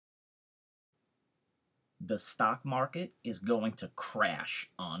the stock market is going to crash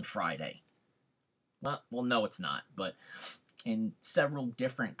on Friday. Well, no, it's not. But in several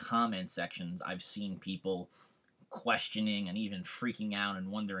different comment sections, I've seen people questioning and even freaking out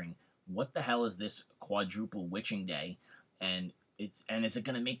and wondering, what the hell is this quadruple witching day? And is it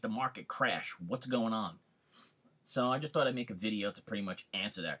going to make the market crash? What's going on? So I just thought I'd make a video to pretty much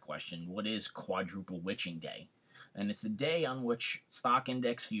answer that question. What is Quadruple Witching Day? And it's the day on which stock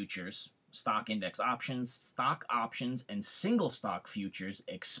index futures, stock index options, stock options, and single stock futures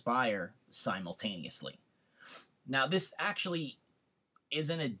expire simultaneously. Now, this actually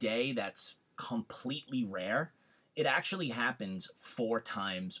isn't a day that's completely rare. It actually happens 4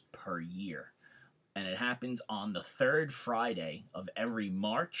 times per year. And it happens on the third Friday of every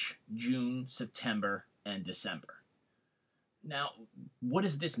March, June, September, and December. Now, what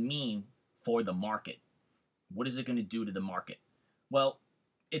does this mean for the market? What is it going to do to the market? Well,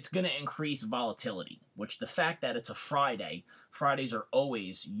 it's going to increase volatility, which the fact that it's a Friday, Fridays are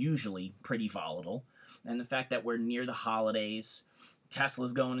always usually pretty volatile, and the fact that we're near the holidays,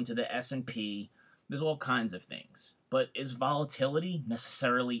 Tesla's going into the S&P, there's all kinds of things. But is volatility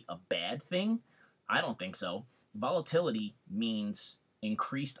necessarily a bad thing? I don't think so. Volatility means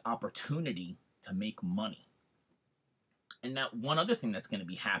increased opportunity to make money. And now, one other thing that's going to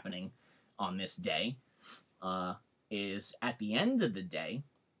be happening on this day is at the end of the day,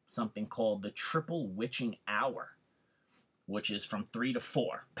 something called the Triple Witching Hour, which is from 3 to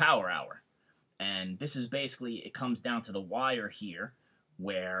 4, power hour. And this is basically, it comes down to the wire here,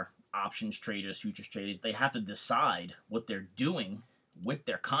 where options traders, futures traders, they have to decide what they're doing with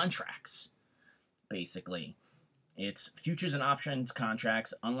their contracts, basically. It's futures and options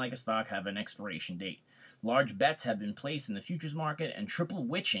contracts, unlike a stock, have an expiration date. Large bets have been placed in the futures market, and triple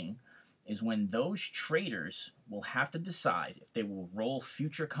witching is when those traders will have to decide if they will roll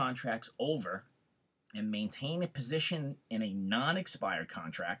future contracts over and maintain a position in a non-expired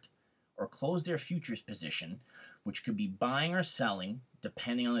contract, or close their futures position, which could be buying or selling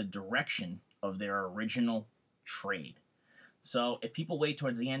depending on the direction of their original trade. So if people wait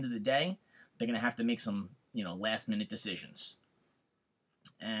towards the end of the day, they're going to have to make some, last-minute decisions.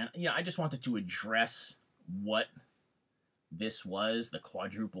 And, I just wanted to address what this was, the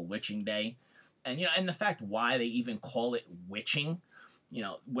Quadruple Witching Day, and and the fact why they even call it witching.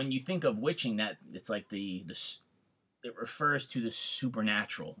 When you think of witching, that it's like it refers to the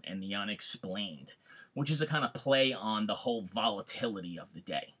supernatural and the unexplained, which is a kind of play on the whole volatility of the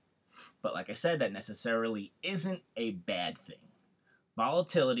day. But like I said, that necessarily isn't a bad thing.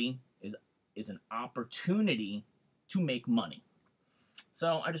 Volatility is an opportunity to make money.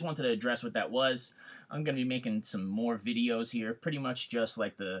 So I just wanted to address what that was. I'm going to be making some more videos here, pretty much just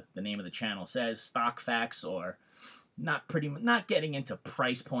like the name of the channel says, stock facts, or not getting into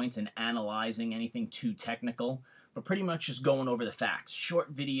price points and analyzing anything too technical, but pretty much just going over the facts.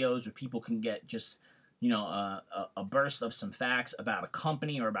 Short videos where people can get just, a burst of some facts about a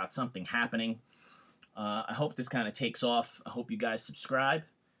company or about something happening. I hope this kind of takes off. I hope you guys subscribe,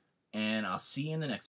 and I'll see you in the next